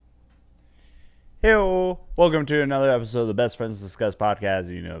Hey, welcome to another episode of the Best Friends Discuss podcast.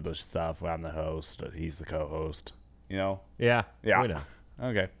 You know the stuff. I'm the host. He's the co-host. You know? Yeah. Yeah. We know.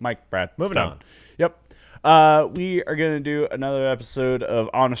 Okay. Mike, Brad. Moving done. on. Yep. We are going to do another episode of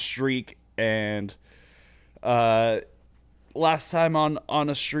On a Streak. And last time on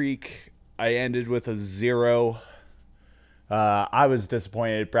a streak, I ended with a 0. I was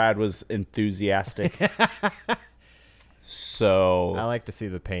disappointed. Brad was enthusiastic. So, I like to see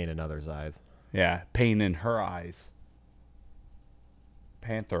the pain in others' eyes. yeah, pain in her eyes.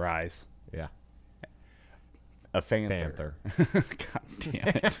 Panther eyes. Yeah. A panther. Panther. God damn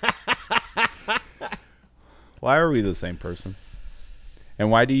it. Why are we the same person?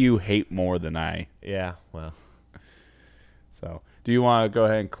 And why do you hate more than I? Yeah. Well, So, do you want to go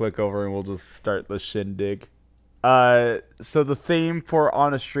ahead and click over and we'll just start the shindig? So the theme for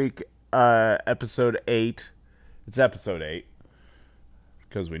On a Streak, episode 8, it's episode 8,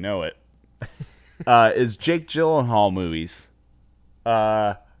 because we know it, is Jake Gyllenhaal movies.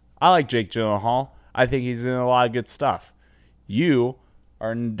 I like Jake Gyllenhaal. I think he's in a lot of good stuff. You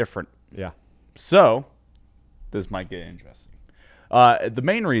are indifferent. yeah. So, this might get interesting. The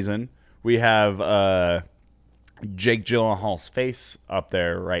main reason we have Jake Gyllenhaal's face up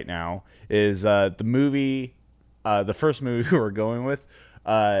there right now is the movie, the first movie we're going with,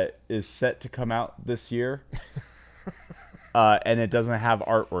 is set to come out this year, and it doesn't have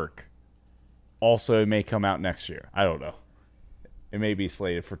artwork. Also, it may come out next year. I don't know. It may be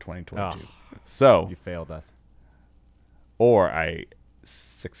slated for 2022. So, You failed us. or I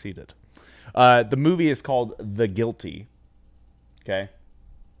succeeded. The movie is called The Guilty. Okay.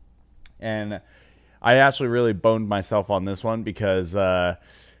 And I actually really boned myself on this one because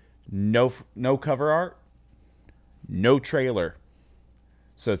no cover art, no trailer.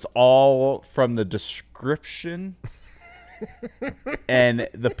 So it's all from the description and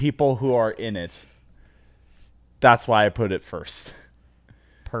the people who are in it. That's why I put it first.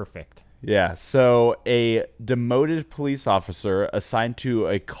 Perfect. Yeah, so a demoted police officer assigned to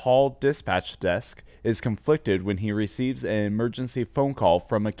a call dispatch desk is conflicted when he receives an emergency phone call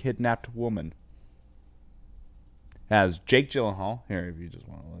from a kidnapped woman. Has Jake Gyllenhaal, here if you just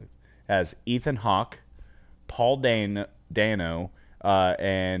want to look, has Ethan Hawke, Paul Dano,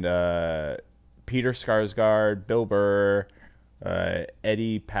 and Peter Skarsgård, Bill Burr,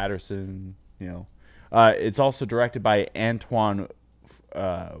 Eddie Patterson, it's also directed by Antoine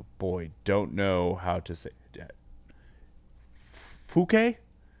don't know how to say that. Fouquet?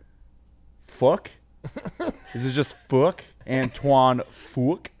 Fuck? Is it just Fuck? Antoine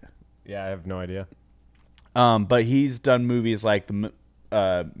Fuq? Yeah, I have no idea. But he's done movies like the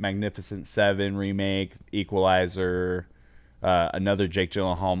Magnificent Seven remake, Equalizer, another Jake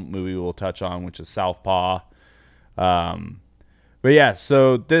Gyllenhaal movie we'll touch on, which is Southpaw. But yeah,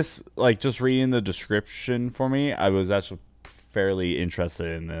 so this, like, just reading the description for me, I was actually fairly interested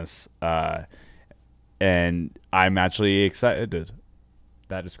in this, and I'm actually excited.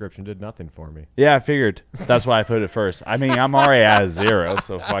 That description did nothing for me. Yeah, I figured. That's why I put it first. I mean, I'm already at a 0,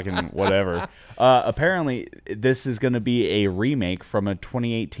 so fucking whatever. Apparently, this is going to be a remake from a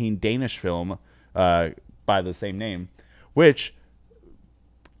 2018 Danish film by the same name, which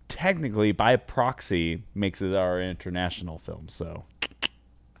technically, by proxy, makes it our international film. So,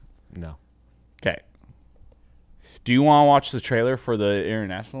 No. okay. Do you want to watch the trailer for the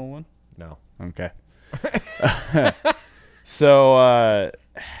international one? No. Okay. So,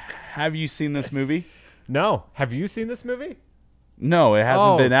 have you seen this movie? No. Have you seen this movie? No, it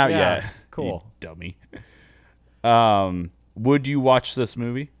hasn't been out yeah. yet. Cool. You dummy. Would you watch this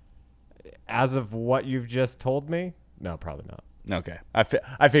movie? As of what you've just told me? No, probably not. Okay.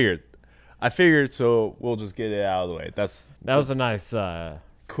 I figured, so we'll just get it out of the way. That was a nice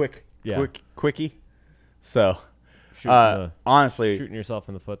quickie. So, honestly, shooting yourself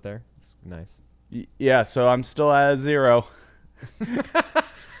in the foot there. It's nice. Yeah, so I'm still at a 0.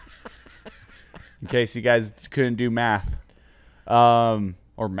 In case you guys couldn't do math. Or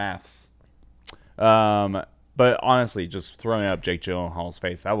maths. But honestly, just throwing up Jake Gyllenhaal's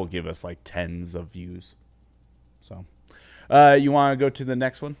face, that will give us like tens of views. So, you want to go to the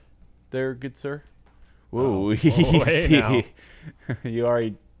next one there, good sir? Whoa, hey now. You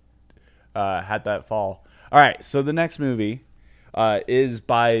already had that fall. All right, so the next movie is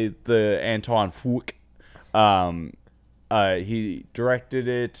by the Antoine Fuq. He directed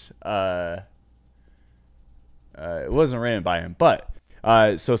it. It wasn't written by him, but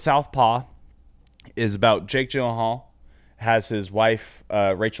so Southpaw is about Jake Gyllenhaal has his wife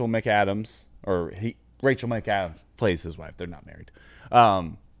Rachel McAdams, Rachel McAdams plays his wife. They're not married.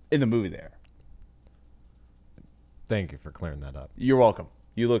 In the movie there. Thank you for clearing that up. You're welcome.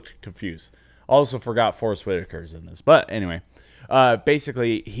 You looked confused. Also forgot Forrest Whitaker's in this. But anyway,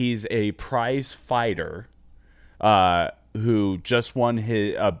 basically, he's a prize fighter who just won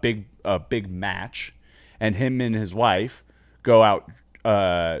a big match, and him and his wife go out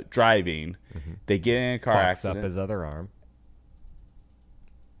driving. Mm-hmm. They get in a car accident. Up his other arm.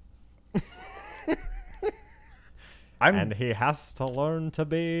 And he has to learn to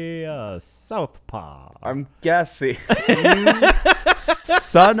be a southpaw. I'm guessing. You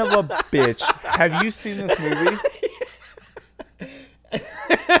son of a bitch. Have you seen this movie?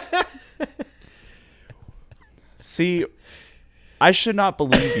 See, I should not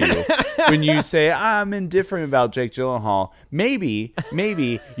believe you when you say I'm indifferent about Jake Gyllenhaal. Maybe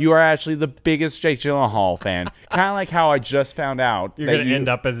you are actually the biggest Jake Gyllenhaal fan. Kind of like how I just found out you're going to end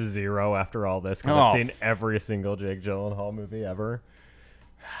up as a 0 after all this because I've seen every single Jake Gyllenhaal movie ever.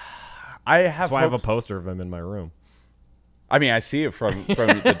 That's why I have a poster of him in my room. I mean, I see it from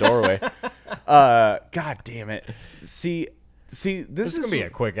the doorway. God damn it. See, this is going to be a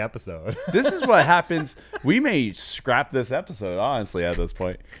quick episode. This is what happens. We may scrap this episode, honestly, at this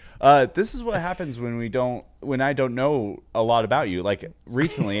point. This is what happens when I don't know a lot about you. Like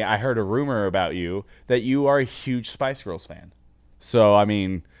recently, I heard a rumor about you that you are a huge Spice Girls fan. So, I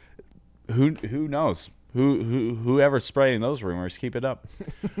mean, who knows? Whoever's spreading those rumors, keep it up.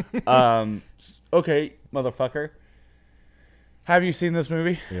 Okay, motherfucker. Have you seen this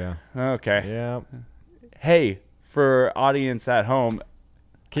movie? Yeah. Okay. Yeah. Hey, for audience at home,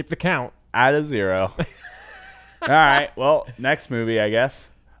 keep the count at a 0. All right. Well, next movie, I guess.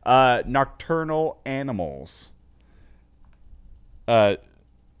 Nocturnal Animals. I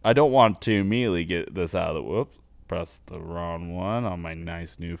don't want to immediately get this out of the whoops. Press the wrong one on my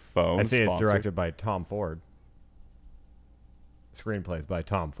nice new phone. I see it's directed by Tom Ford. Screenplays by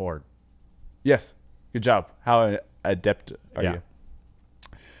Tom Ford. Yes. Good job. How adept are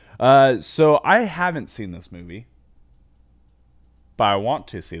you? So I haven't seen this movie, but I want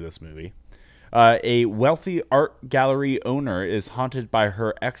to see this movie. A wealthy art gallery owner is haunted by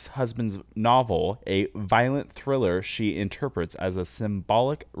her ex-husband's novel, a violent thriller she interprets as a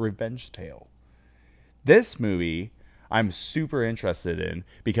symbolic revenge tale. This movie I'm super interested in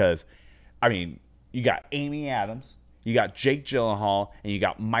because, I mean, you got Amy Adams, you got Jake Gyllenhaal, and you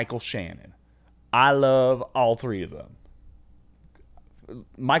got Michael Shannon. I love all three of them.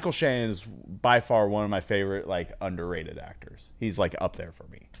 Michael Shannon is by far one of my favorite, like, underrated actors. He's, like, up there for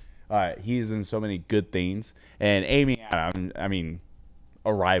me. He's in so many good things. And Amy Adams, I mean,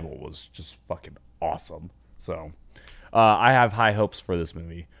 Arrival was just fucking awesome. So, I have high hopes for this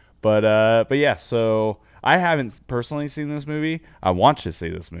movie. But yeah, so I haven't personally seen this movie. I want to see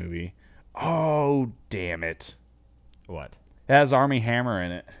this movie. Oh, damn it. What? It has Armie Hammer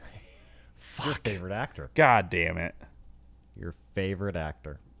in it. Fuck. Your favorite actor. God damn it. Your favorite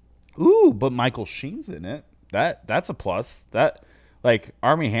actor. Ooh, but Michael Sheen's in it. That's a plus. That, like,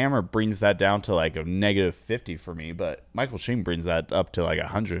 Armie Hammer brings that down to like a -50 for me, but Michael Sheen brings that up to like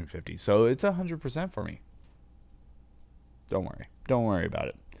 150. So it's 100% for me. Don't worry about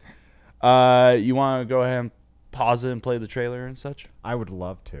it. You want to go ahead and pause it and play the trailer and such? I would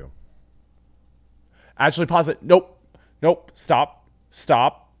love to. Actually, pause it. Nope. Stop.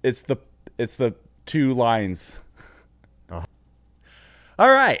 It's the 2 lines. Oh.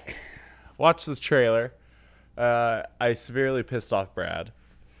 All right. Watch this trailer. I severely pissed off Brad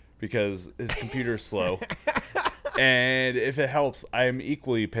because his computer's slow. And if it helps, I'm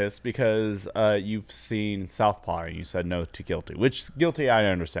equally pissed because you've seen Southpaw and you said no to Guilty, which Guilty I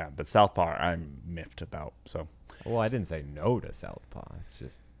understand, but Southpaw I'm miffed about. So, well, I didn't say no to Southpaw. It's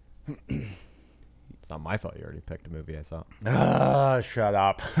just it's not my fault. You already picked a movie I saw. Shut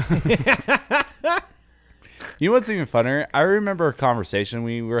up. You know what's even funnier? I remember a conversation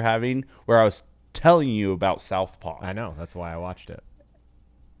we were having where I was telling you about Southpaw. I know. That's why I watched it.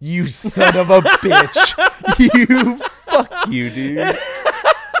 You son of a bitch. Fuck you, dude.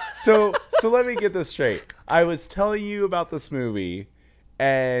 So let me get this straight. I was telling you about this movie,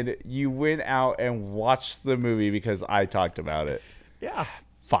 and you went out and watched the movie because I talked about it. Yeah.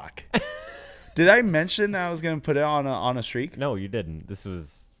 Fuck. Did I mention that I was going to put it on a streak? No, you didn't. This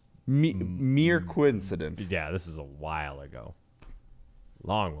was... mere coincidence. Yeah, this was a while ago.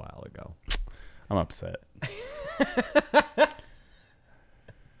 Long while ago. I'm upset.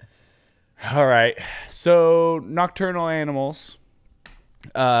 All right. So, Nocturnal Animals.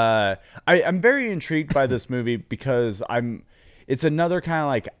 I'm very intrigued by this movie because it's another kind of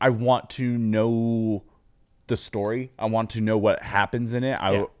like, I want to know the story. I want to know what happens in it.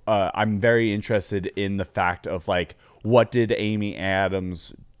 I'm very interested in the fact of, like, what did Amy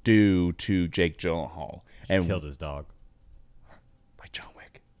Adams do to Jake Gyllenhaal? She killed his dog. Like John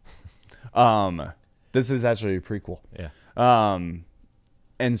Wick. This is actually a prequel. Yeah.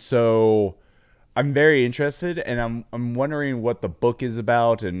 And so I'm very interested, and I'm wondering what the book is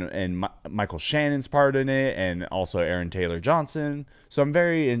about, and Michael Shannon's part in it, and also Aaron Taylor Johnson. So I'm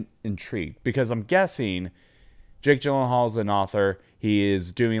very intrigued because I'm guessing Jake Gyllenhaal's an author. He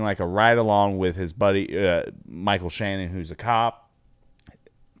is doing like a ride along with his buddy Michael Shannon, who's a cop.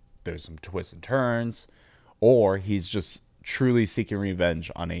 There's some twists and turns, or he's just truly seeking revenge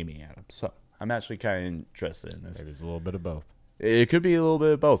on Amy Adams. So I'm actually kind of interested in this. Maybe it's a little bit of both. It could be a little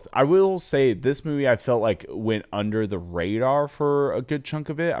bit of both. I will say this movie I felt like went under the radar for a good chunk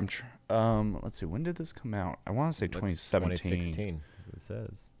of it. Let's see, when did this come out? I want to say 2017. 2016. It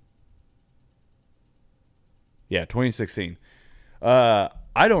says. Yeah, 2016. I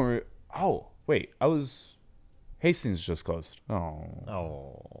don't. Oh wait, Hastings just closed.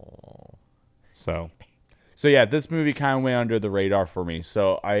 Oh. So yeah, this movie kind of went under the radar for me.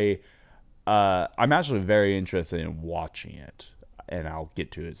 So I'm actually very interested in watching it, and I'll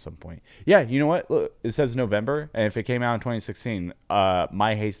get to it at some point. Yeah, you know what? Look, it says November, and if it came out in 2016,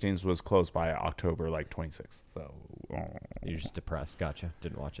 my Hastings was closed by October 26th. So You're just depressed. Gotcha.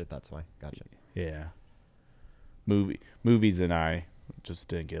 Didn't watch it. That's why. Gotcha. yeah, movies and I just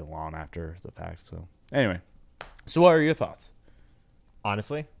didn't get along after the fact. So anyway, so what are your thoughts?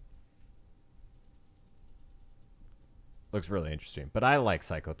 Honestly, looks really interesting. But I like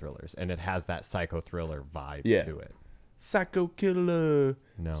psycho thrillers, and it has that psycho thriller vibe to it. Psycho Killer.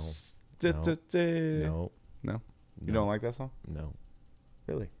 No. No. No. You don't like that song? No.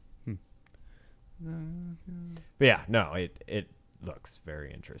 Really? But yeah, no, it looks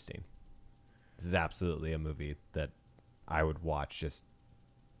very interesting. This is absolutely a movie that I would watch just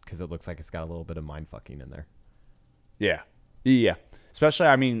because it looks like it's got a little bit of mind fucking in there. Yeah. Yeah. Especially,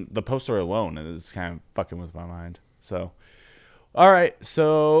 I mean, the poster alone is kind of fucking with my mind. So, all right.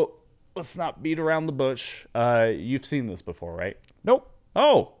 So let's not beat around the bush. You've seen this before, right? Nope.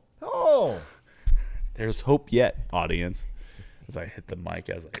 Oh, There's there's hope yet, audience. As I hit the mic,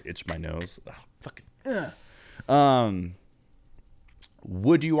 as I itch my nose. Oh, fucking.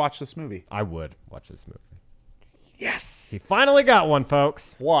 Would you watch this movie? I would watch this movie. Yes. He finally got one,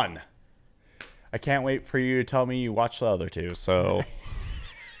 folks. One. I can't wait for you to tell me you watched the other two. So.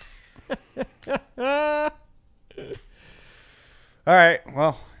 All right.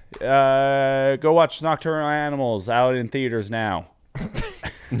 Well, go watch Nocturnal Animals out in theaters now.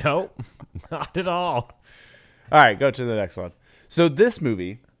 Nope. Not at all. All right, go to the next one. So this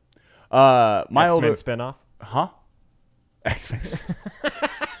movie, my X-Men older spinoff. X-Men.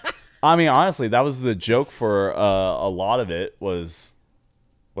 I mean, honestly, that was the joke for a lot of it. Was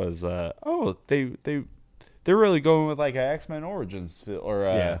they're really going with like an X-Men Origins feel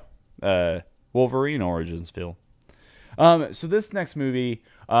or Wolverine Origins feel. So this next movie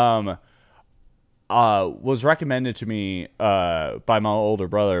was recommended to me by my older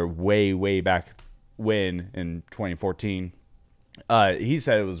brother way back when in 2014. He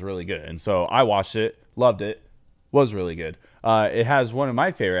said it was really good, and so I watched it, loved it, was really good. It has one of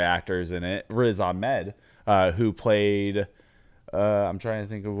my favorite actors in it, Riz Ahmed, who played. I'm trying to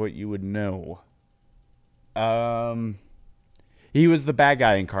think of what you would know. He was the bad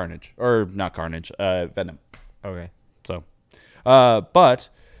guy in Carnage, or not Carnage, Venom. Okay. So, but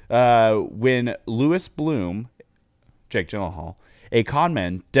when Louis Bloom, Jake Gyllenhaal, a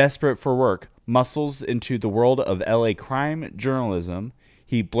conman desperate for work, muscles into the world of LA crime journalism,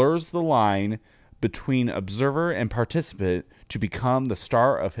 he blurs the line between observer and participant to become the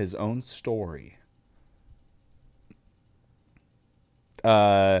star of his own story.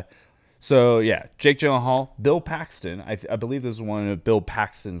 So yeah, Jake Gyllenhaal, Bill Paxton. I believe this is one of Bill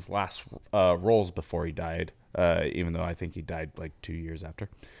Paxton's last roles before he died. Even though I think he died like 2 years after.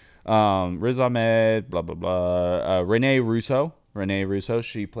 Riz Ahmed, blah blah blah. Renee Russo,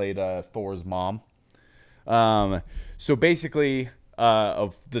 she played Thor's mom. So basically,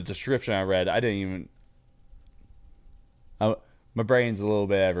 of the description I read, I didn't even. My brain's a little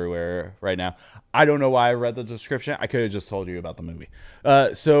bit everywhere right now. I don't know why I read the description. I could have just told you about the movie.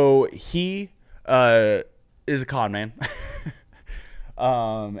 So he is a con man.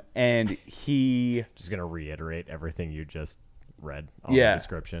 And he Just gonna reiterate everything you just read on Yeah. the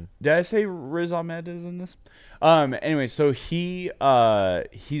description. Did I say Riz Ahmed is in this? Anyway, so he's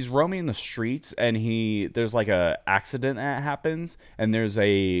roaming the streets, and there's like a accident that happens, and there's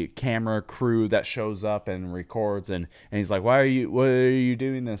a camera crew that shows up and records, and he's like, what are you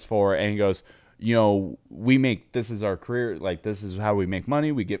doing this for? And he goes, this is our career, like this is how we make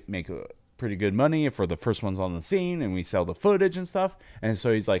money. We make pretty good money for the first ones on the scene, and we sell the footage and stuff. And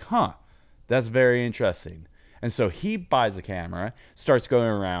so he's like, that's very interesting. And so he buys a camera, starts going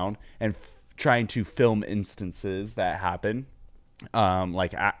around and trying to film instances that happen,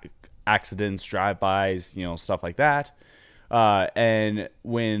 like accidents, drive-bys, stuff like that. And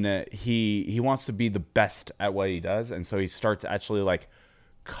when he wants to be the best at what he does, and so he starts actually like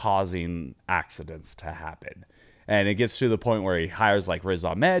causing accidents to happen. And it gets to the point where he hires like Riz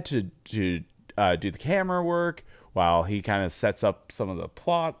Ahmed to do the camera work while he kind of sets up some of the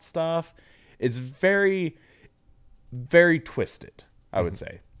plot stuff. It's very, very twisted, I would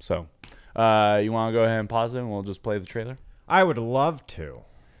say. So, you want to go ahead and pause it and we'll just play the trailer? I would love to.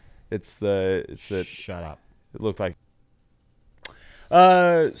 It's the Shut up. It looked like.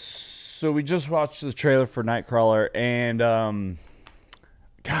 So we just watched the trailer for Nightcrawler, and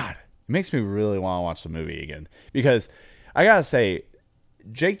God, it makes me really want to watch the movie again, because I gotta say,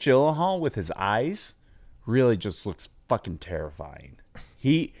 Jake Gyllenhaal with his eyes really just looks fucking terrifying.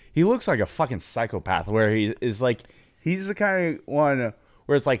 He looks like a fucking psychopath, where he is like, he's the kind of one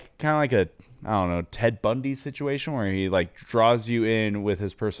where it's like kind of like a, I don't know, Ted Bundy situation, where he like draws you in with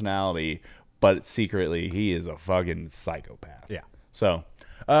his personality, but secretly he is a fucking psychopath. Yeah. So,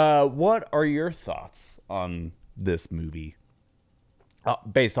 what are your thoughts on this movie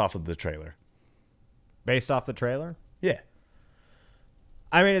based off of the trailer? Based off the trailer? Yeah.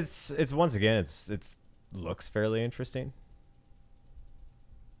 I mean, it's once again, it's looks fairly interesting.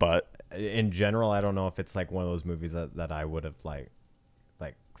 But in general, I don't know if it's like one of those movies that I would have like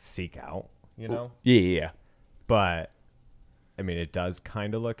seek out, Yeah. But I mean, it does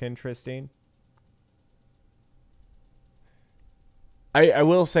kind of look interesting. I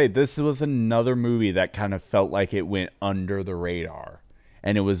will say this was another movie that kind of felt like it went under the radar,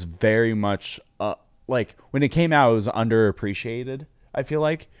 and it was very much like when it came out, it was underappreciated, I feel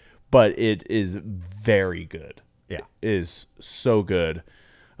like, but it is very good. Yeah, it is so good.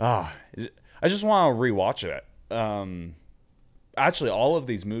 I just want to rewatch it. Actually, all of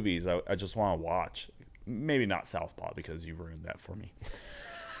these movies I just want to watch. Maybe not Southpaw, because you ruined that for me.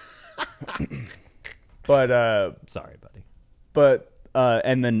 But sorry, buddy. But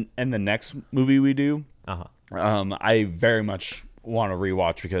and then the next movie we do, I very much want to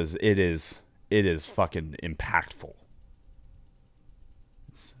rewatch, because it is fucking impactful.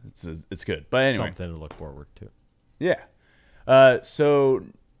 It's good. But anyway, something to look forward to. Yeah. So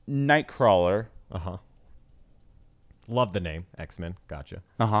Nightcrawler. Love the name X-Men. Gotcha.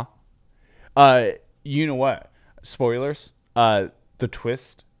 You know what? Spoilers. The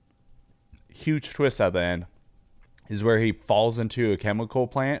twist, huge twist at the end, is where he falls into a chemical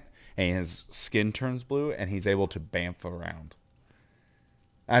plant and his skin turns blue and he's able to bamf around.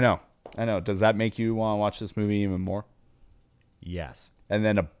 I know. Does that make you want to watch this movie even more? Yes. And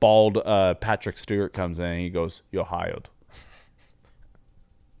then a bald Patrick Stewart comes in and he goes, "You're hired."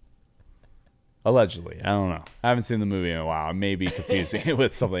 Allegedly. I don't know. I haven't seen the movie in a while. I may be confusing it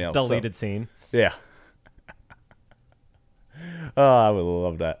with something else. Deleted scene. Yeah. Oh, I would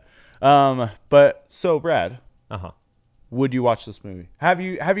love that. But so Brad, would you watch this movie? Have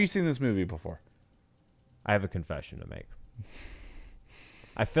you seen this movie before? I have a confession to make.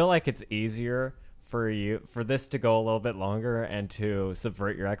 I feel like it's easier for this to go a little bit longer and to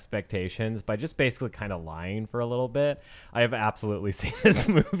subvert your expectations by just basically kind of lying for a little bit. I have absolutely seen this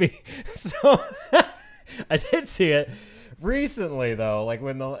movie. So I did see it recently, though, like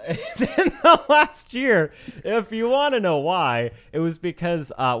in the last year. If you want to know why, it was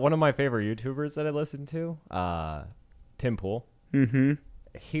because one of my favorite YouTubers that I listened to, Tim Pool,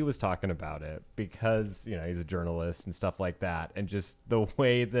 he was talking about it because, he's a journalist and stuff like that. And just the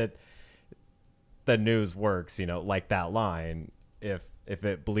way that the news works, like that line, if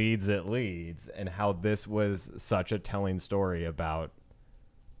it bleeds, it leads, and how this was such a telling story about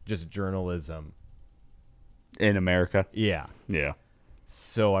just journalism in America. Yeah.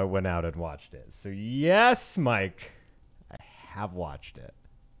 So I went out and watched it. So yes, Mike, I have watched it.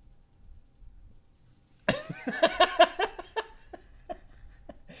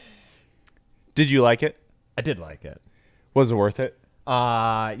 Did you like it? I did like it. Was it worth it?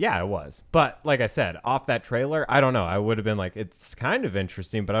 Yeah, it was. But like I said, off that trailer, I don't know. I would have been like, it's kind of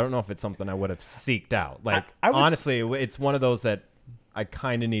interesting, but I don't know if it's something I would have seeked out. Like, honestly, it's one of those that I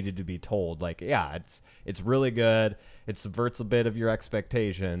kind of needed to be told. Like, yeah, it's really good. It subverts a bit of your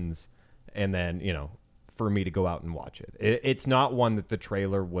expectations, and then for me to go out and watch it. It's not one that the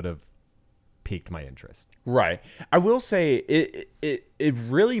trailer would have piqued my interest. Right. I will say it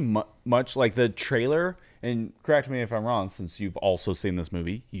really much like the trailer. And correct me if I'm wrong, since you've also seen this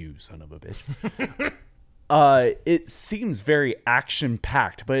movie, you son of a bitch. It seems very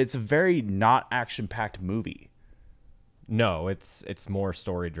action-packed, but it's a very not action-packed movie. No, it's more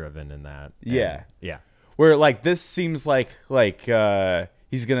story-driven in that. Yeah. Yeah. Where like this seems like he's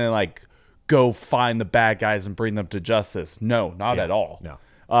gonna like go find the bad guys and bring them to justice. No, not at all. No.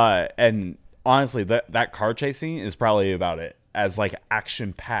 And honestly, that car chase scene is probably about it, as like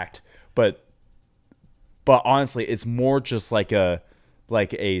action packed. But honestly, it's more just like a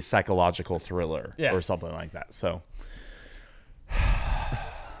psychological thriller or something like that. So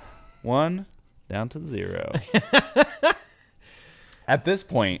 1 down to 0. At this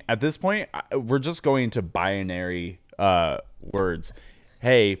point, we're just going to binary words.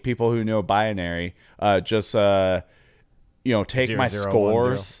 Hey, people who know binary, just take 0, my 0, 1,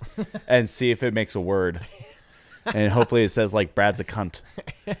 scores and see if it makes a word, and hopefully it says like Brad's a cunt.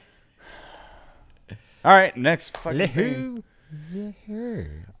 All right, next fucking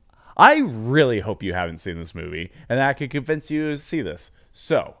thing. I really hope you haven't seen this movie, and that I could convince you to see this.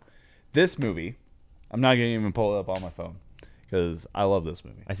 So, this movie, I'm not gonna even pull it up on my phone because I love this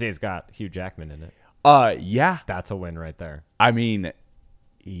movie. I see it's got Hugh Jackman in it. Yeah. That's a win right there. I mean,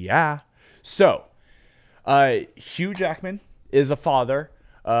 yeah. So, Hugh Jackman is a father.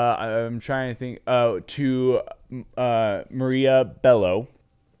 I'm trying to think. To Maria Bello,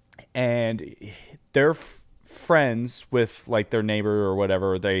 and they're friends with like their neighbor or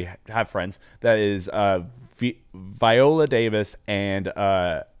whatever. They have friends. That is Viola Davis and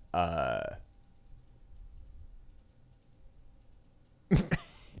I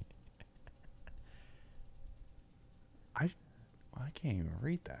can't even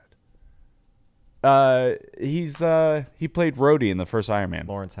read that. He played Rhodey in the first Iron Man.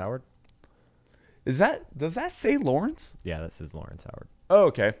 Lawrence Howard? Does that say Lawrence? Yeah, this is Lawrence Howard. Oh,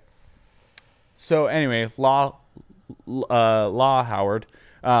 okay. So anyway, Law Howard,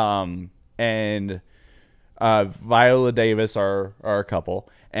 and Viola Davis are a couple,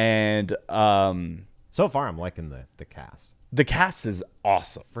 and so far I'm liking the cast. The cast is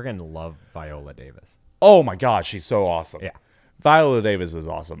awesome. Friggin' love Viola Davis. Oh my god, she's so awesome. Yeah. Viola Davis is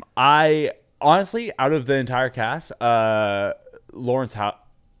awesome. I honestly, out of the entire cast, Lawrence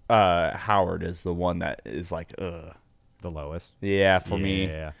Howard is the one that is like, ugh. The lowest. Yeah, for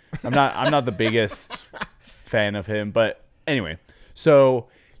me. I'm not the biggest fan of him, but anyway. So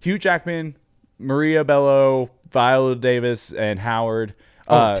Hugh Jackman, Maria Bello, Viola Davis, and Howard.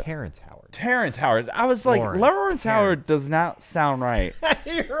 Terrence Howard. Terrence Howard. I was like, Lawrence Howard does not sound right.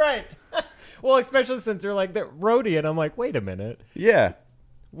 You're right. Well, especially since you're like that Rhodey, and I'm like, wait a minute. Yeah.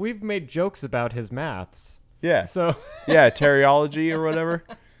 We've made jokes about his maths. Yeah. So yeah, teriology or whatever.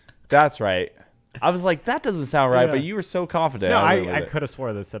 That's right. I was like, that doesn't sound right, but you were so confident. No, I could have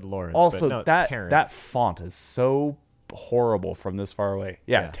swore that said Lawrence. Also, but no, that font is so horrible from this far away.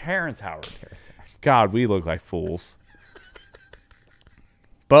 Yeah. Terrence Howard. God, we look like fools.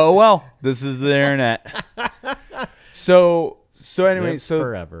 But oh well, this is the internet. So anyway,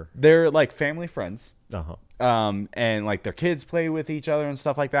 forever. They're like family friends. Uh-huh. And like their kids play with each other and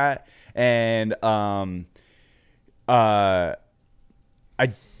stuff like that. And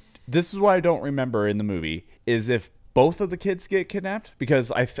this is what I don't remember in the movie is if both of the kids get kidnapped,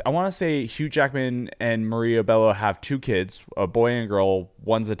 because I want to say Hugh Jackman and Maria Bello have 2 kids, a boy and a girl.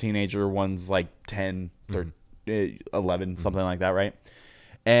 One's a teenager, one's like 10, 11, something like that, right?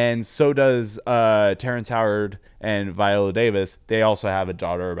 And so does Terrence Howard and Viola Davis. They also have a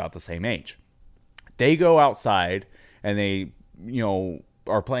daughter about the same age. They go outside and they,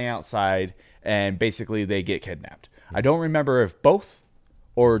 are playing outside, and basically they get kidnapped. I don't remember if both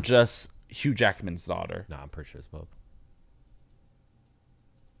or just Hugh Jackman's daughter. No, I'm pretty sure it's both.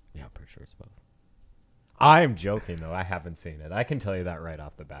 Yeah, I'm pretty sure it's both. I'm joking, though. I haven't seen it. I can tell you that right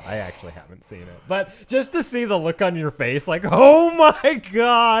off the bat. I actually haven't seen it. But just to see the look on your face, like, oh my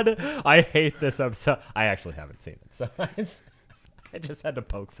God, I hate this episode. I actually haven't seen it. So I just had to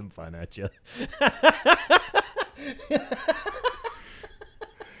poke some fun at you.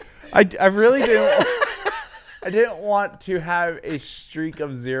 I really didn't. I didn't want to have a streak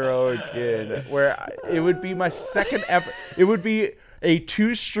of 0 again, where it would be my second it would be a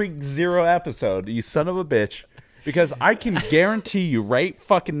 2-streak 0 episode, you son of a bitch, because I can guarantee you right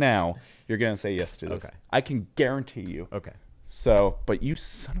fucking now you're gonna say yes to this. Okay. I can guarantee you. Okay. So, but you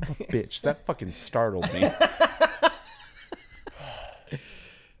son of a bitch, that fucking startled me.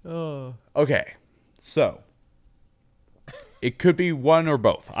 Oh. Okay, so it could be one or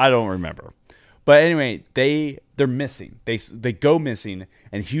both. I don't remember. But anyway, they're missing. They go missing,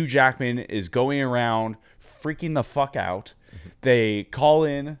 and Hugh Jackman is going around freaking the fuck out. They call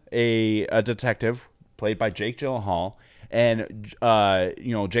in a detective played by Jake Gyllenhaal, and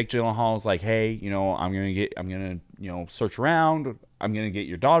Jake Gyllenhaal is like, hey, I'm gonna search around. I'm gonna get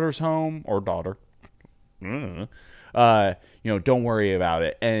your daughter's home or daughter. Don't worry about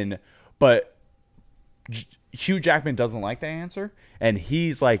it. But Hugh Jackman doesn't like that answer, and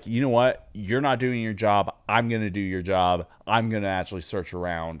he's like, you know what? You're not doing your job. I'm gonna do your job. I'm gonna actually search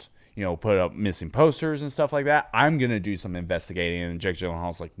around, put up missing posters and stuff like that. I'm gonna do some investigating. And Jake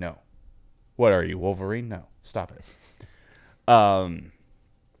Gyllenhaal's like, no. What are you, Wolverine? No, stop it.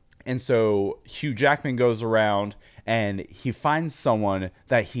 And so Hugh Jackman goes around and he finds someone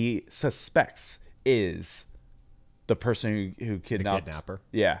that he suspects is the person who kidnapped. The kidnapper.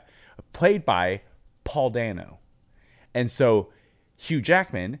 Yeah. Played by Paul Dano. And so Hugh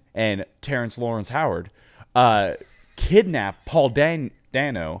Jackman and Terrence Lawrence Howard kidnap Paul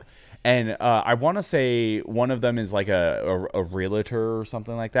Dano. And I want to say one of them is like a realtor or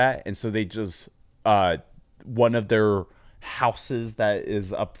something like that. And so they just, one of their houses that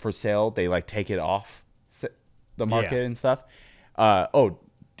is up for sale, they like take it off the market and stuff.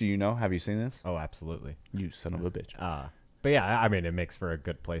 Do you know? Have you seen this? Oh, absolutely. You son of a bitch. But yeah, I mean, it makes for a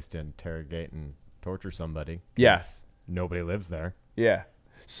good place to interrogate and torture somebody. 'Cause Yeah. nobody lives there. Yeah.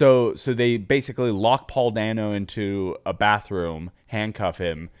 So they basically lock Paul Dano into a bathroom, handcuff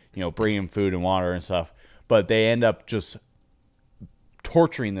him, bring him food and water and stuff. But they end up just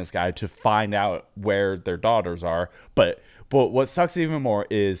torturing this guy to find out where their daughters are. But what sucks even more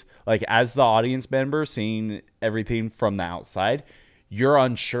is, like, as the audience member seeing everything from the outside, you're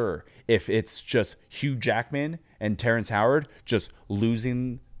unsure if it's just Hugh Jackman and Terrence Howard just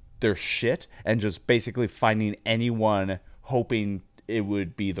losing their shit and just basically finding anyone hoping it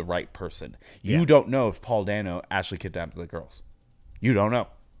would be the right person. You don't know if Paul Dano actually kidnapped the girls. You don't know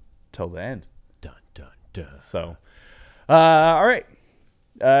till the end. Dun, dun, dun. So, all right.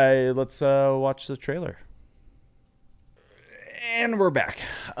 Let's watch the trailer. And we're back.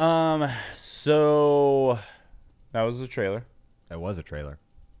 So that was the trailer. That was a trailer.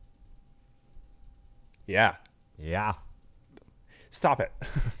 Yeah. Yeah. Stop it.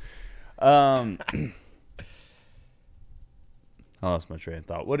 I lost my train of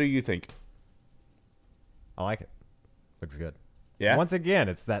thought. What do you think? I like it. Looks good. Yeah? Once again,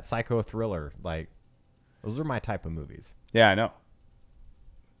 it's that psycho thriller. Like, those are my type of movies. Yeah, I know.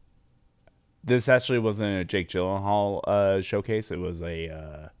 This actually wasn't a Jake Gyllenhaal showcase. It was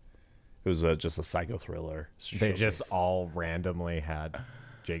just a psycho thriller. They just all randomly had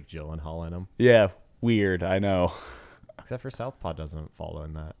Jake Gyllenhaal in them. Yeah, weird. I know. Except for Southpaw doesn't follow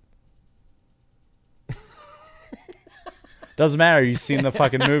in that. Doesn't matter. You've seen the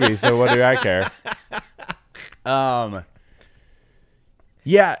fucking movie, so what do I care?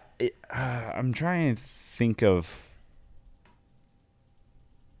 Yeah, I'm trying to think of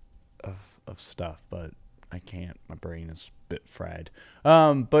stuff, but I can't. My brain is a bit fried.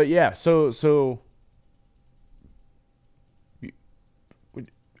 But yeah, so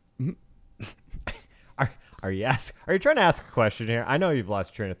Are you trying to ask a question here? I know you've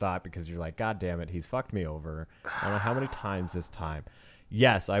lost train of thought because you're like, God damn it, he's fucked me over. I don't know how many times this time.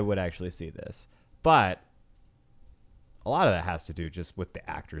 Yes, I would actually see this. But a lot of that has to do just with the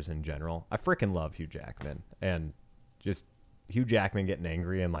actors in general. I freaking love Hugh Jackman. And just Hugh Jackman getting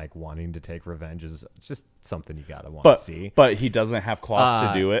angry and like wanting to take revenge is just something you gotta want to see. But he doesn't have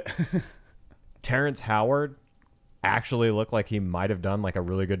claws to do it. Terrence Howard actually looked like he might have done like a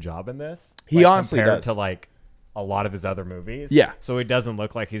really good job in this. He like, honestly compared does. to like a lot of his other movies. Yeah. So he doesn't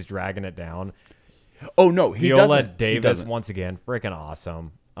look like he's dragging it down. Oh no, he Viola doesn't. Davis once again, freaking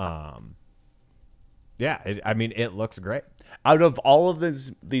awesome. Yeah, it looks great. Out of all of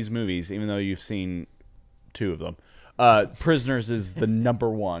these movies, even though you've seen 2 of them, Prisoners is the number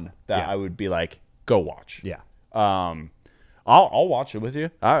one that I would be like, go watch. Yeah. I'll watch it with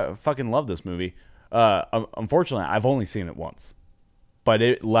you. I fucking love this movie. Unfortunately, I've only seen it once, but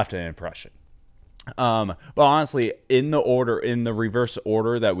it left an impression. But honestly, in the reverse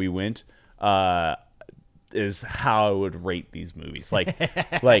order that we went, is how I would rate these movies.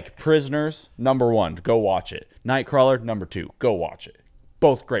 Like Prisoners, number 1, go watch it. Nightcrawler, number 2, go watch it.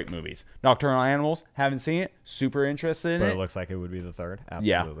 Both great movies. Nocturnal Animals, haven't seen it, super interested in But it. it looks like it would be the third.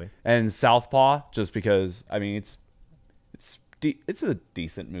 Absolutely. Yeah. And Southpaw, just because it's a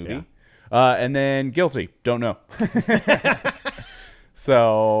decent movie. Yeah. And then Guilty, don't know.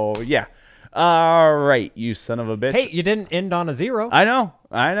 So yeah. All right, you son of a bitch. Hey, you didn't end on a 0. I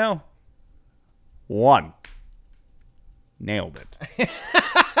know. 1. Nailed it.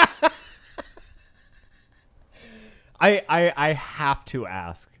 I have to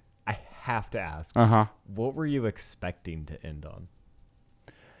ask. Uh-huh. What were you expecting to end on?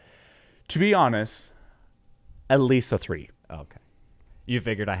 To be honest, at least a 3. Okay. You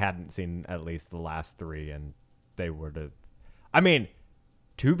figured I hadn't seen at least the last 3 and they were to... I mean,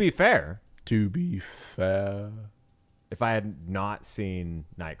 to be fair... if I had not seen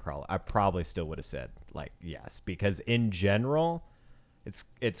Nightcrawler, I probably still would have said like yes, because in general,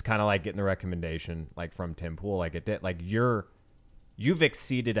 it's kind of like getting the recommendation like from Tim Pool, like it did, like you've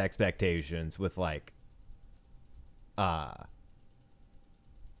exceeded expectations with like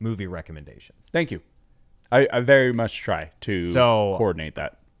movie recommendations. Thank you. I very much try to coordinate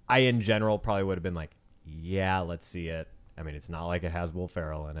that. I in general probably would have been like, yeah, let's see it. I mean, it's not like it has Will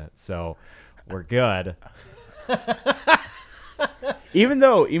Ferrell in it, so we're good. Even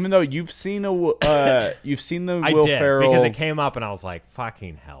though you've seen the Will Ferrell, because it came up and I was like,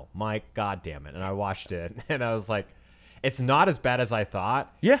 fucking hell, Mike, god damn it. And I watched it and I was like, it's not as bad as I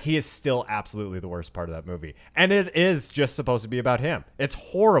thought. Yeah. He is still absolutely the worst part of that movie. And it is just supposed to be about him. It's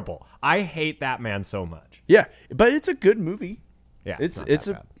horrible. I hate that man so much. Yeah, but it's a good movie. Yeah,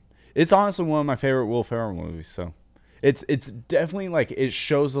 it's honestly one of my favorite Will Ferrell movies. So it's definitely like it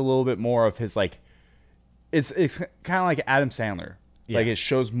shows a little bit more of his like it's kind of like Adam Sandler. Yeah. Like it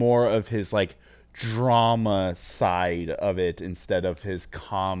shows more of his like drama side of it instead of his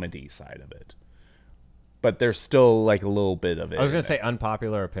comedy side of it. But there's still like a little bit of it. I was going to say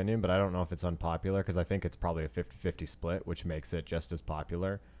unpopular opinion, but I don't know if it's unpopular because I think it's probably a 50-50 split, which makes it just as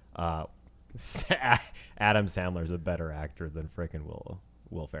popular. Adam Sandler's a better actor than frickin'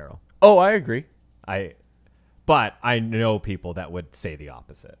 Will Ferrell. Oh, I agree. But I know people that would say the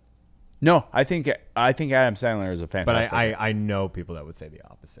opposite. No, I think Adam Sandler is a fantastic. But I know people that would say the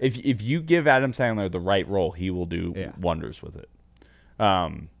opposite. If you give Adam Sandler the right role, he will do wonders with it.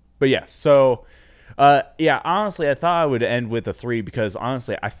 But yeah, so honestly, I thought I would end with a 3 because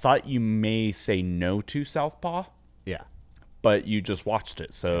honestly, I thought you may say no to Southpaw. Yeah. But you just watched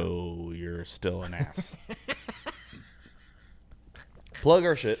it, so you're still an ass. Plug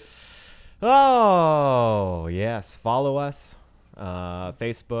our shit. Oh, yes. Follow us.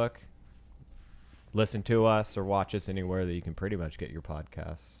 Facebook. Listen to us or watch us anywhere that you can pretty much get your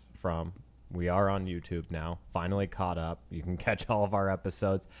podcasts from. We are on YouTube now. Finally caught up. You can catch all of our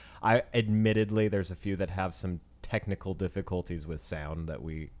episodes. Admittedly, there's a few that have some technical difficulties with sound that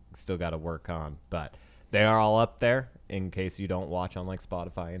we still got to work on, but they are all up there in case you don't watch on like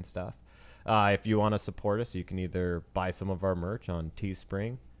Spotify and stuff. If you want to support us, you can either buy some of our merch on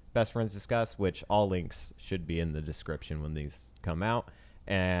Teespring, Best Friends Discuss, which all links should be in the description when these come out.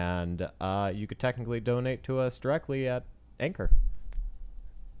 And you could technically donate to us directly at Anchor.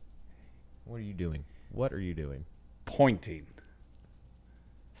 What are you doing? What are you doing? Pointing.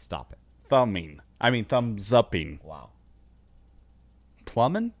 Stop it. Thumbing. I mean, thumbs upping. Wow.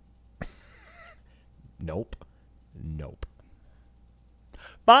 Plumbing? Nope.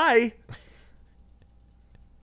 Bye.